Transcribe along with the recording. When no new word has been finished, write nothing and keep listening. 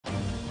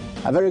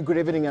A very good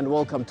evening and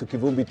welcome to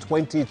KIVUMBI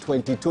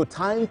 2022.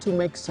 Time to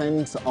make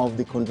sense of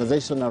the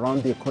conversation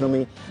around the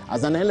economy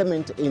as an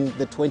element in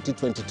the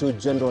 2022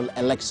 general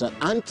election.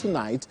 And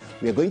tonight,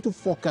 we are going to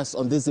focus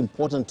on this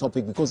important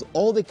topic because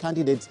all the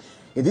candidates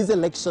in this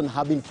election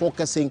have been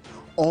focusing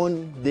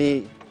on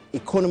the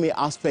economy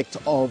aspect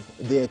of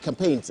their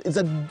campaigns. It's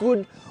a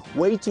good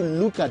way to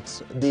look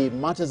at the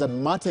matters that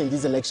matter in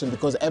this election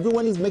because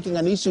everyone is making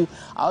an issue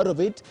out of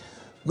it.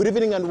 Good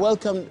evening and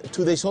welcome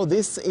to the show.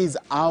 This is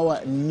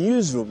our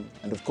newsroom,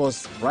 and of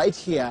course right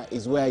here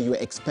is where you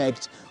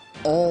expect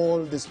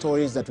all the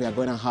stories that we are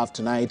going to have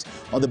tonight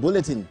on the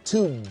bulletin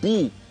to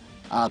be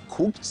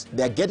cooked.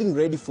 They're getting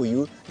ready for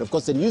you. And of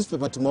course the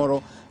newspaper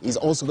tomorrow is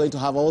also going to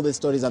have all the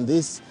stories, and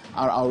these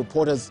are our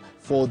reporters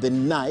for the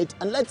night.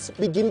 And let's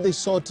begin the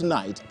show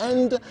tonight.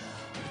 And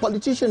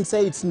politicians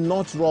say it's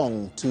not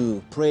wrong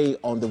to prey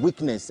on the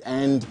weakness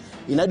and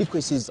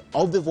inadequacies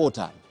of the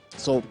voter.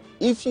 So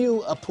if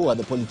you are poor,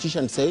 the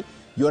politicians say,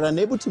 you are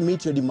unable to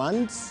meet your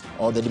demands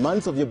or the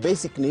demands of your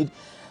basic need,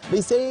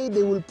 they say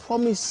they will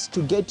promise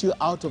to get you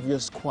out of your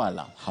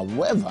squalor.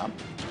 However,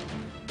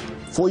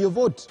 for your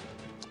vote,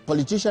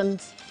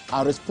 politicians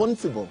are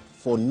responsible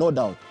for, no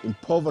doubt,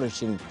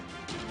 impoverishing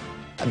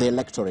the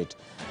electorate.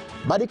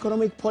 Bad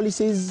economic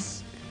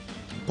policies,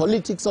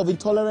 politics of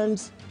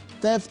intolerance,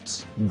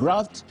 theft,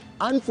 graft,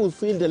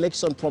 unfulfilled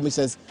election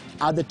promises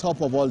are the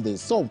top of all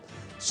this. So,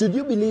 should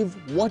you believe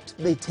what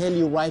they tell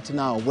you right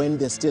now when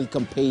they're still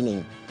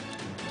campaigning?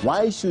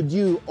 Why should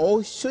you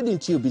or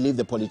shouldn't you believe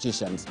the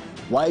politicians?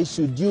 Why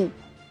should you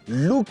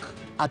look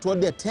at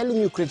what they're telling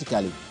you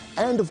critically?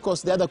 And of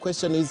course, the other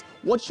question is,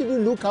 what should you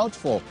look out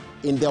for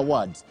in their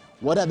words?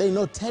 What are they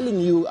not telling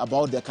you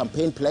about their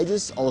campaign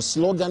pledges or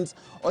slogans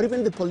or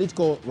even the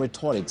political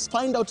rhetorics?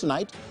 Find out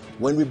tonight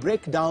when we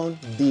break down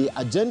the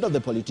agenda of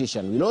the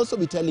politician. We'll also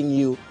be telling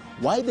you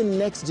why the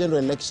next general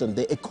election,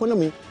 the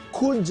economy,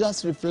 could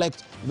just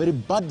reflect very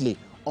badly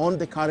on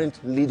the current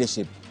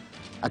leadership.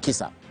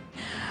 Akisa.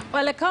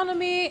 Well,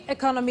 economy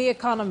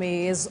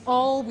is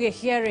all we're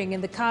hearing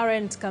in the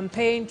current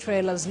campaign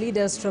trail as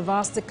leaders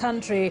traverse the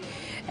country.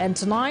 And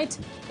tonight,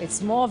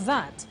 it's more of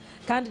that.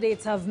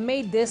 Candidates have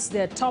made this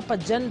their top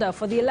agenda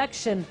for the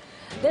election.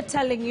 They're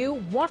telling you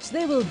what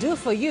they will do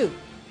for you.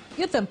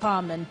 Youth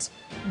empowerment,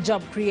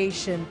 job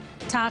creation,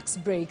 tax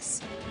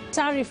breaks,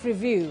 tariff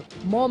review,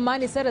 more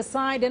money set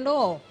aside and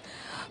all.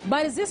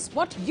 But is this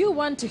what you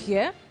want to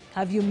hear?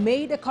 Have you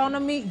made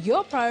economy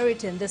your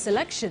priority in this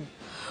election?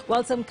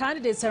 Well, some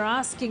candidates are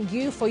asking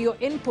you for your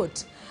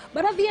input.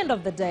 But at the end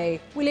of the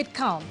day, will it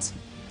count?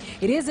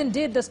 It is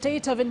indeed the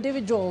state of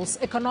individuals'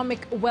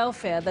 economic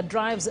welfare that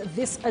drives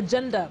this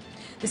agenda.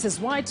 This is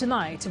why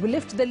tonight we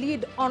lift the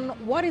lead on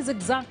what is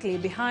exactly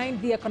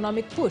behind the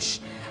economic push.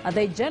 Are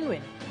they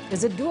genuine?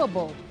 Is it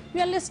doable?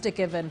 Realistic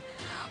even?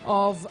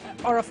 Or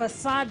a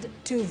facade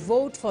to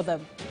vote for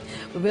them?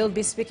 We will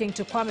be speaking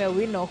to Kwame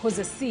Owino, who's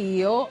the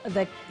CEO of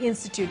the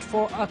Institute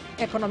for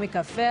Economic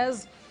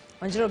Affairs,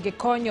 Wanjiro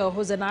Gikonyo,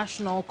 who's a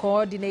national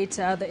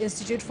coordinator at the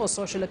Institute for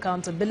Social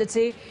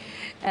Accountability,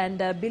 and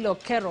Bill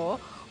Okero,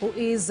 who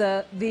is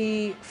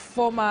the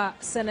former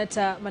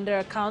Senator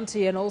Mandera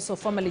County and also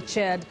formerly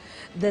chaired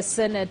the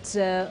Senate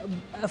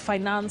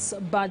Finance,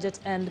 Budget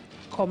and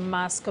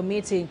Commerce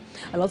Committee.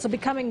 I'll also be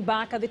coming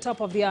back at the top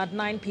of the hour at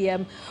 9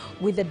 p.m.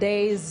 with the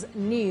day's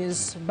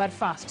news. But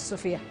first,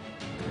 Sophia.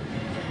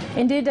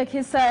 Indeed,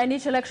 Akisa, and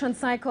each election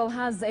cycle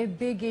has a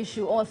big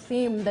issue or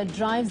theme that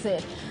drives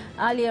it.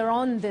 Earlier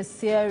on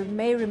this year, you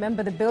may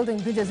remember the Building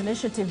Bridges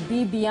Initiative,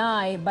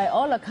 BBI, by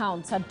all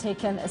accounts, had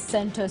taken a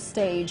center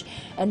stage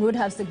and would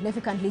have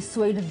significantly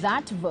swayed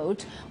that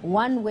vote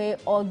one way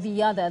or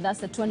the other.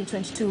 That's the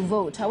 2022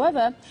 vote.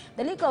 However,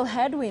 the legal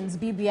headwinds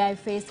BBI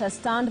faced has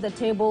turned the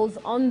tables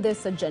on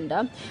this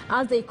agenda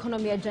as the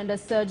economy agenda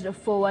surged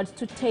forward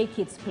to take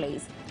its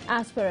place.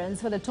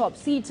 Aspirants for the top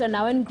seats are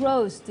now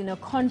engrossed in a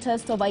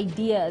contest of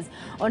ideas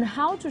on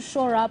how to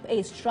shore up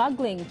a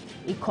struggling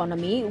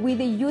economy with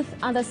the youth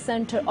at the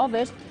center of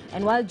it,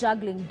 and while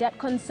juggling debt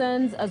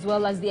concerns as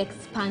well as the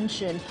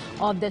expansion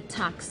of the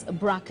tax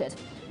bracket.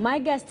 My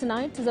guest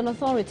tonight is an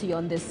authority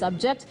on this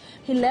subject.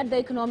 He led the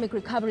economic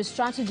recovery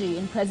strategy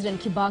in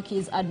President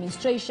Kibaki's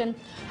administration,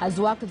 has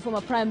worked with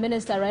former Prime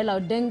Minister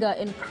Raila Odinga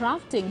in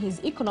crafting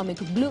his economic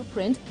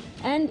blueprint,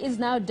 and is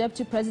now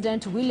Deputy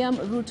President William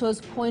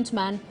Ruto's point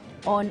man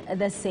on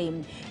the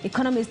same.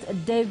 Economist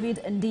David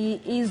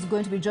Ndi is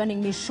going to be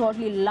joining me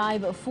shortly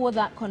live for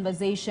that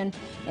conversation,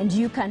 and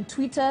you can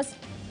tweet us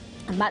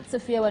Matt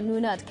Sophia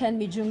Wanuna at Ken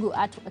Mijungu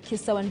at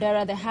Kisa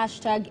Wandera. The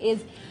hashtag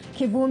is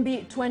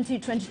KIVUMBI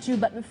 2022.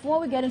 But before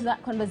we get into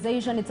that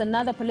conversation, it's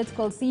another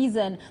political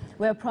season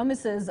where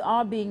promises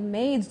are being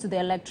made to the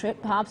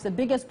electorate. Perhaps the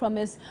biggest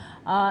promise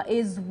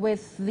is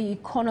with the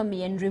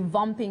economy and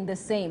revamping the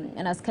same.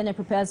 And as Kenya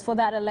prepares for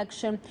that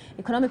election,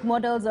 economic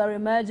models are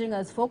emerging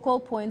as focal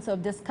points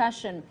of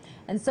discussion.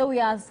 And so we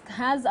ask,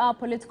 has our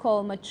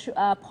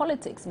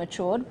politics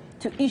matured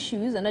to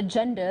issues and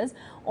agendas,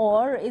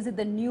 or is it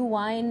the new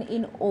wine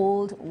in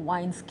old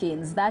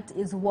wineskins? That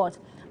is what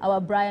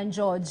our Brian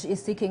George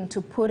is seeking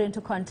to put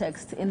into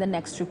context in the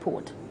next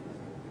report.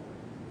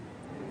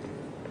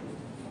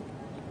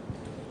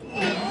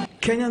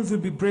 Kenyans will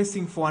be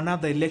bracing for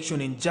another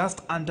election in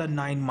just under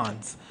 9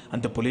 months,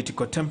 and the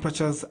political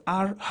temperatures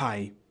are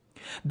high.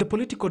 The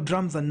political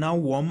drums are now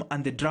warm,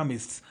 and the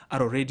drummists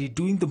are already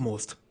doing the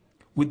most.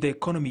 With the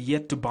economy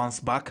yet to bounce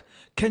back,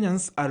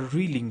 Kenyans are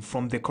reeling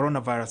from the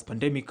coronavirus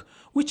pandemic,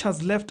 which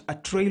has left a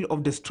trail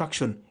of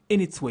destruction in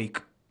its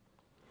wake.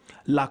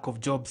 Lack of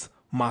jobs,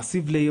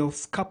 massive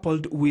layoffs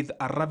coupled with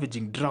a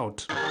ravaging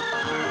drought.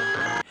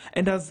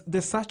 And as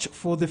the search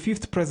for the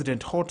fifth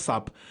president hots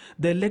up,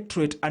 the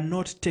electorate are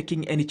not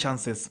taking any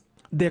chances.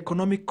 The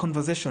economic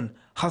conversation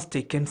has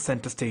taken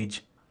center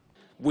stage.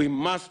 We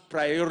must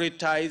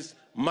prioritize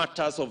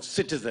matters of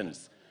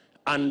citizens,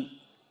 and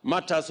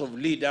matters of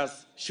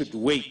leaders should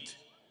wait.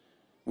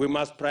 We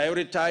must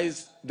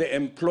prioritize the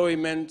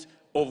employment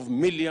of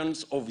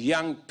millions of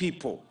young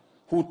people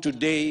who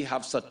today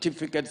have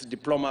certificates,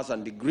 diplomas,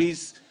 and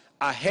degrees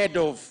ahead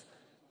of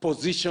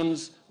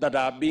positions that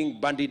are being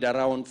bandied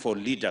around for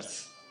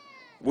leaders.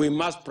 We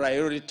must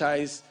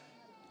prioritize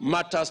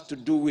matters to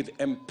do with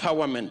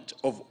empowerment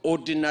of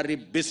ordinary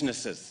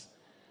businesses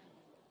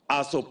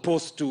as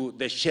opposed to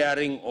the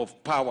sharing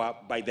of power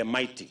by the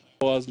mighty.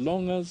 As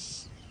long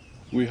as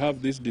we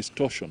have these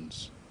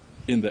distortions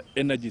in the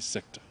energy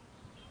sector,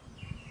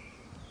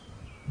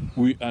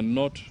 we are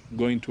not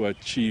going to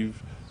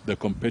achieve the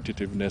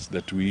competitiveness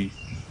that we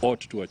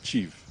ought to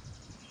achieve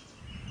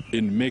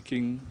in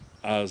making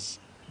us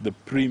the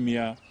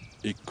premier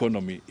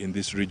economy in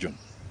this region.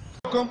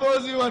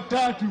 Ukombozi wa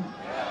tatu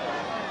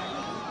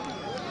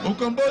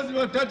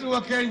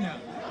wa Kenya.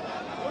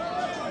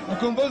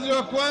 Ukombozi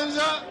wa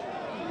kwanza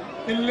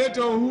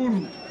ilileta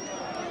uhuru.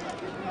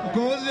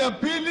 Ukombozi wa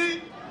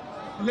pili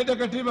ilileta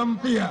katiba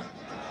mpya.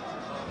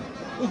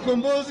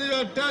 Ukombozi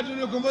wa tatu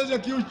ni ukombozi wa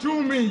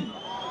kiuchumi.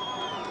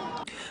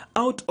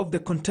 Out of the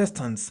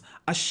contestants,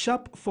 a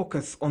sharp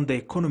focus on the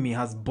economy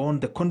has borne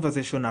the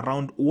conversation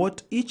around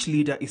what each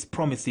leader is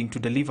promising to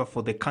deliver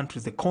for the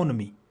country's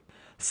economy.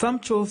 Some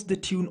chose the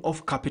tune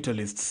of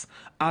capitalists,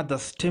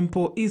 others'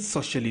 tempo is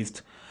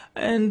socialist,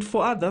 and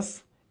for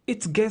others,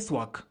 it's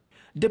guesswork.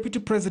 Deputy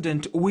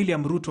President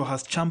William Ruto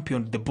has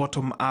championed the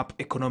bottom-up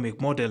economic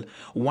model,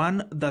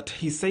 one that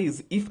he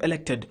says, if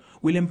elected,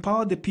 will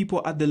empower the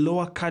people at the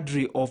lower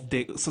cadre of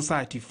the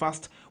society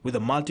first, with the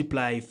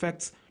multiplier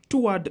effects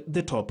toward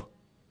the top.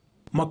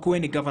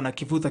 Makueni Governor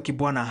Kivutha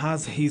Kibwana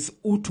has his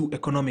Utu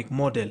economic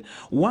model,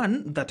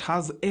 one that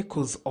has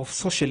echoes of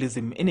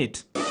socialism in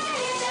it.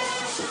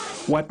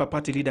 Wiper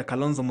Party leader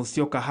Kalonzo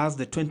Musyoka has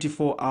the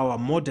 24-hour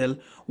model,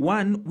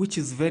 one which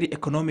is very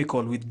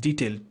economical with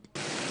detail.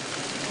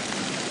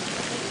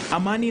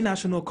 Amani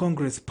National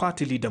Congress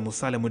Party leader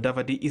Musalia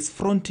Mudavadi is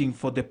fronting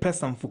for the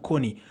Pesa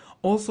Mfukoni,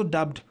 also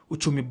dubbed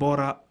Uchumi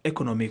Bora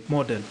economic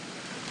model.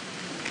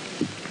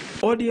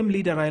 ODM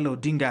leader Raila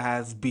Odinga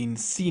has been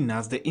seen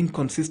as the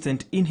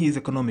inconsistent in his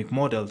economic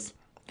models.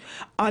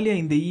 Earlier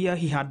in the year,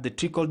 he had the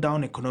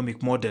trickle-down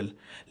economic model,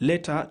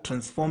 later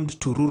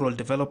transformed to rural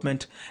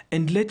development,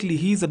 and lately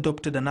he's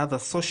adopted another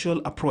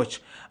social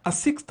approach, a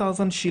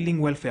 6,000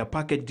 shilling welfare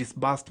package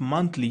disbursed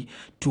monthly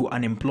to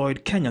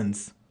unemployed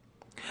Kenyans.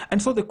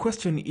 And so the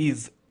question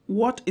is,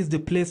 what is the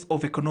place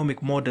of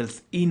economic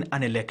models in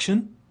an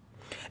election?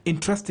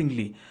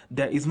 Interestingly,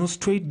 there is no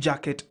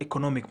straitjacket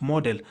economic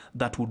model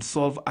that would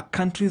solve a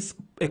country's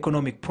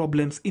economic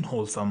problems in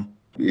wholesome.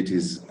 It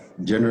is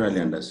generally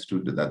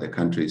understood that the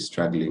country is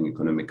struggling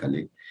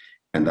economically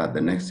and that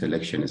the next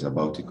election is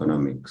about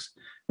economics.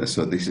 And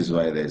so this is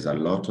why there's a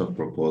lot of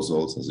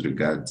proposals as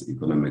regards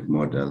economic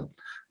model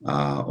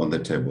on the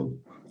table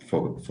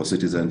for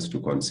citizens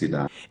to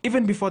consider.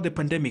 Even before the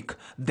pandemic,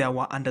 there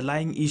were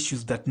underlying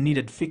issues that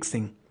needed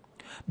fixing.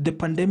 The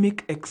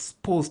pandemic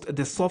exposed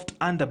the soft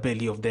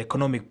underbelly of the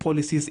economic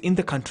policies in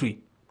the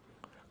country,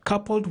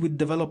 coupled with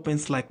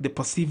developments like the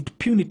perceived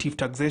punitive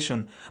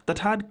taxation that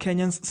had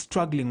Kenyans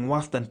struggling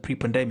worse than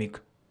pre-pandemic.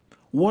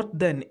 What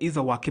then is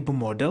a workable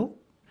model?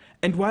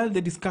 And while the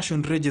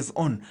discussion rages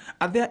on,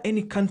 are there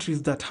any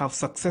countries that have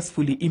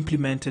successfully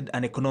implemented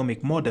an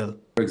economic model?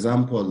 For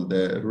example,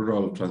 the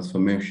rural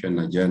transformation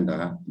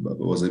agenda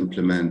was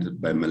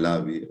implemented by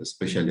Malawi,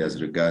 especially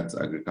as regards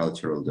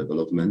agricultural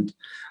development.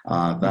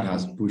 That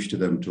has pushed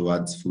them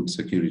towards food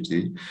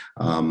security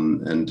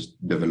and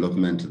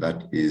development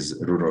that is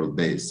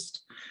rural-based.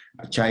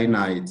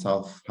 China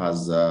itself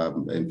has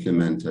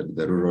implemented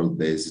the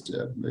rural-based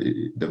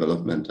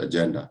development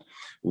agenda,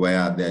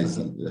 where there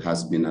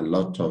has been a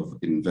lot of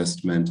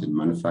investment in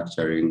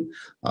manufacturing,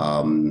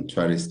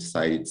 tourist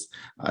sites,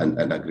 and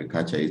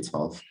agriculture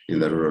itself in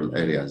the rural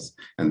areas.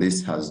 And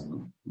this has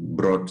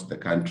brought the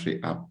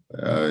country up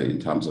in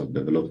terms of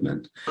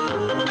development.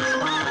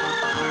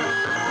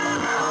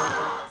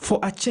 For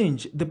a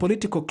change, the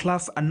political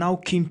class are now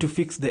keen to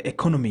fix the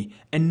economy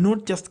and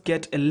not just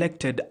get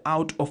elected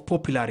out of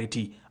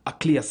popularity, a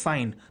clear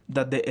sign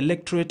that the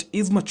electorate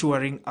is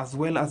maturing as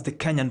well as the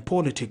Kenyan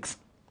politics.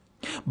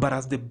 But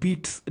as the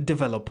beats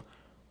develop,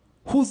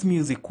 whose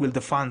music will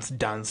the fans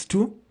dance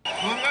to?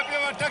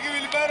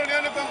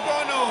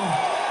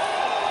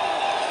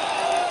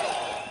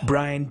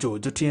 Brian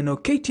George Otieno,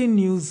 KTN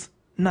News,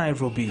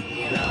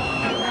 Nairobi.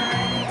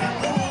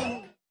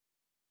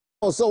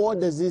 So what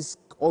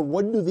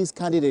do these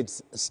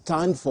candidates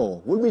stand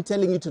for? We'll be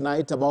telling you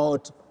tonight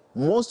about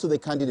most of the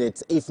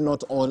candidates, if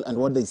not all, and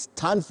what they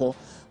stand for.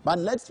 But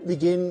let's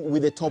begin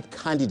with the top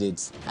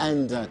candidates.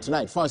 And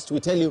tonight, first, we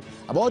tell you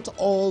about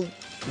all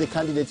the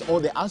candidates, all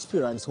the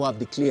aspirants who have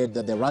declared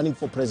that they're running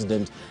for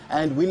president.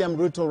 And William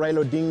Ruto,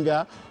 Raila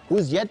Odinga, who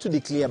is yet to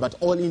declare, but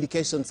all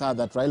indications are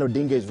that Raila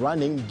Odinga is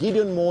running.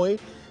 Gideon Moi,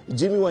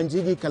 Jimmy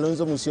Wanjigi,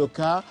 Kalonzo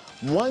Musyoka,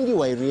 Mwangi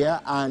wa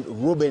Iria, and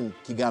Ruben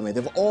Kigame.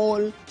 They've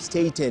all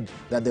stated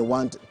that they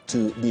want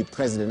to be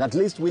president. At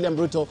least William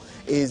Ruto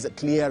is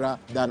clearer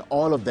than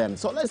all of them.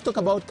 So let's talk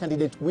about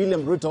candidate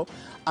William Ruto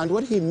and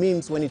what he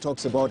means when he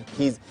talks about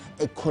his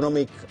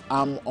economic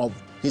arm of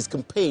his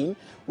campaign.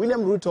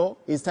 William Ruto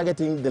is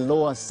targeting the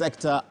lower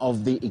sector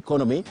of the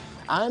economy,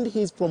 and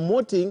he's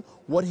promoting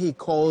what he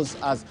calls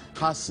as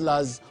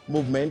hustlers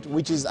movement,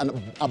 which is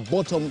a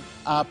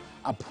bottom-up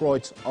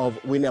approach of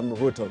William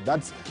Ruto.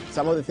 That's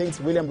some of the things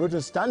William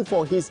Ruto stands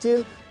for. He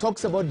still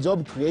talks about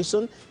job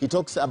creation. He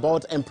talks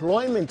about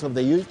employment of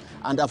the youth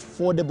and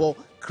affordable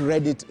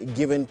credit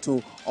given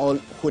to all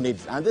who need.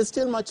 And there's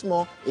still much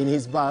more in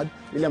his bag.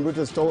 William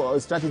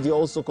Ruto's strategy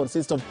also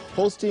consists of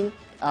hosting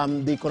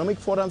the economic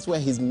forums where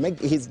he's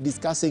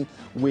discussing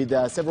with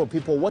several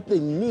people what they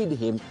need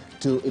him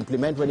to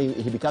implement when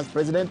he becomes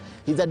president.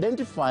 He's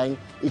identifying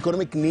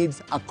economic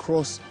needs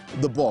across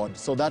the board.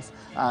 So that's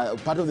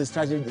part of the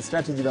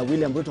strategy that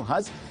William Ruto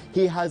has.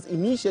 He has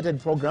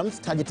initiated programs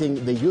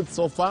targeting the youth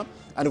so far.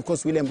 And of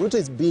course, William Ruto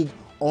is big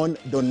on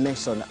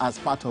donation as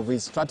part of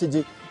his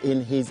strategy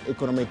in his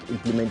economic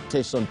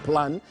implementation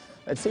plan.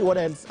 Let's see what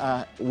else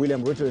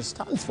William Ruto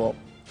stands for.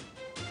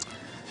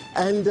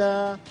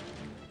 And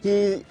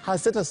he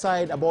has set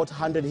aside about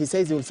 100, he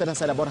says he will set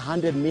aside about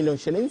 100 million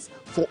shillings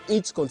for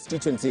each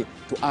constituency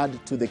to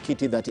add to the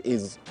kitty that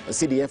is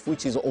CDF,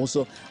 which is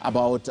also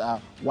about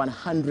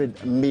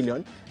 100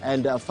 million.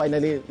 And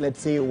finally,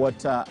 let's see what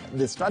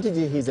the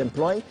strategy he's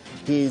employing.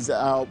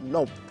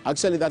 No,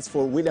 actually that's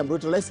for William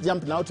Ruto. Let's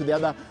jump now to the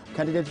other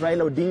candidate,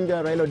 Raila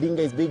Odinga. Raila Odinga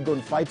is big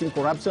on fighting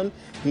corruption.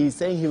 He's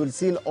saying he will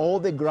seal all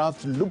the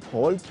graft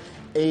loopholes.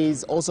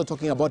 He's also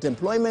talking about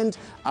employment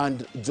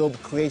and job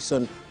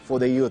creation for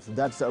the youth.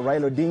 That's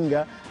Raila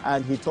Odinga,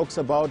 and he talks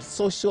about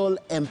social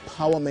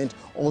empowerment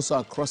also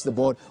across the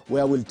board,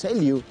 where we'll tell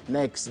you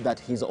next that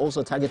he's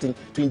also targeting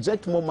to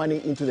inject more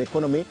money into the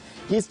economy.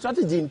 His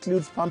strategy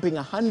includes pumping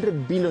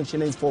 100 billion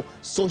shillings for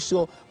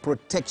social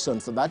protection.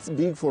 So that's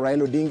big for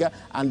Raila Odinga,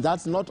 and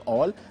that's not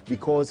all,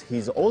 because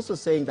he's also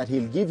saying that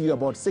he'll give you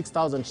about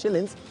 6,000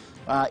 shillings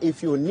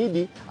if you're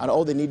needy, and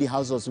all the needy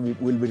households will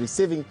be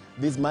receiving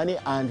this money.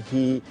 And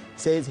he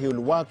says he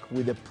will work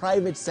with the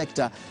private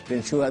sector to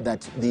ensure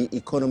that the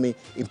economy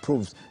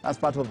improves. That's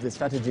part of the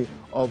strategy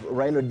of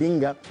Raila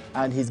Odinga.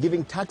 And he's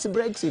giving tax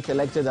breaks if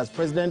elected as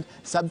president,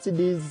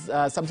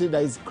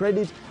 subsidized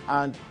credit,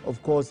 and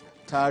of course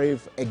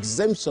tariff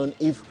exemption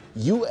if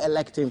you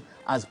elect him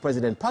as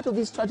president. Part of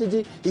his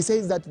strategy, he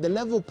says that the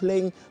level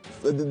playing,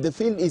 the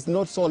field is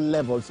not so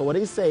level. So what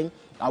he's saying,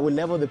 I will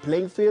level the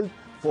playing field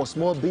for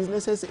small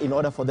businesses in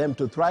order for them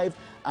to thrive.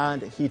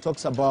 And he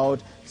talks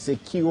about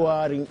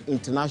securing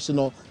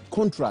international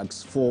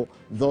contracts for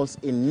those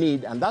in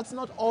need. And that's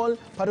not all.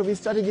 Part of his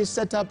strategy,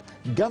 set up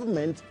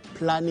government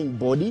planning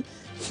body.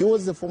 He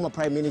was the former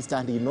prime minister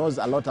and he knows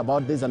a lot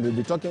about this, and we'll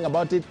be talking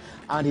about it.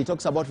 And he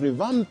talks about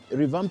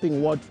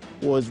revamping what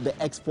was the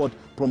Export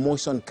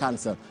Promotion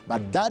Council.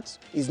 But that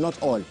is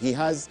not all. He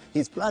has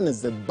his plan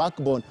as the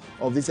backbone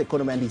of this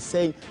economy, and he's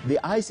saying the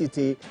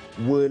ICT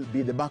will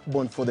be the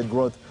backbone for the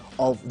growth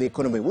of the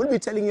economy. We'll be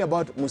telling you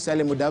about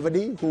Musalia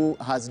Mudavadi, who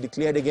has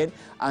declared again,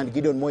 and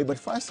Gideon Moi. But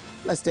first,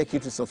 let's take you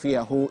to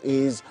Sophia, who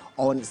is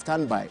on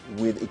standby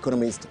with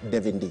economist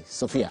Devindi.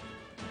 Sophia.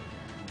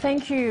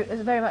 Thank you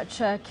very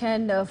much,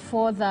 Ken,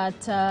 for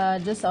that,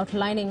 just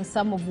outlining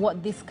some of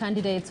what these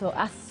candidates or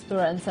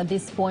aspirants at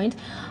this point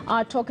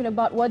are talking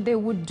about, what they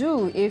would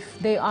do if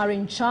they are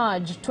in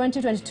charge.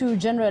 2022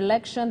 general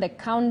election, the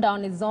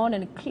countdown is on,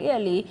 and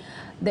clearly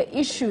the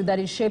issue that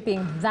is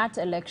shaping that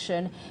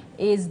election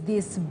is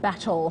this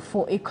battle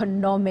for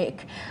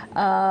economic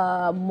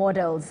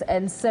models,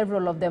 and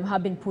several of them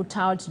have been put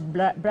out.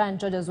 Brian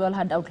George as well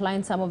had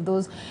outlined some of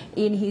those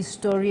in his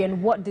story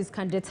and what these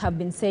candidates have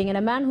been saying. And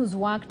a man who's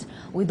worked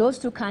with those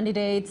two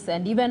candidates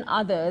and even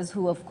others,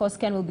 who of course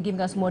Ken will be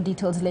giving us more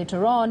details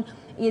later on,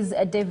 is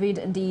David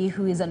Ndii,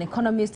 who is an economist.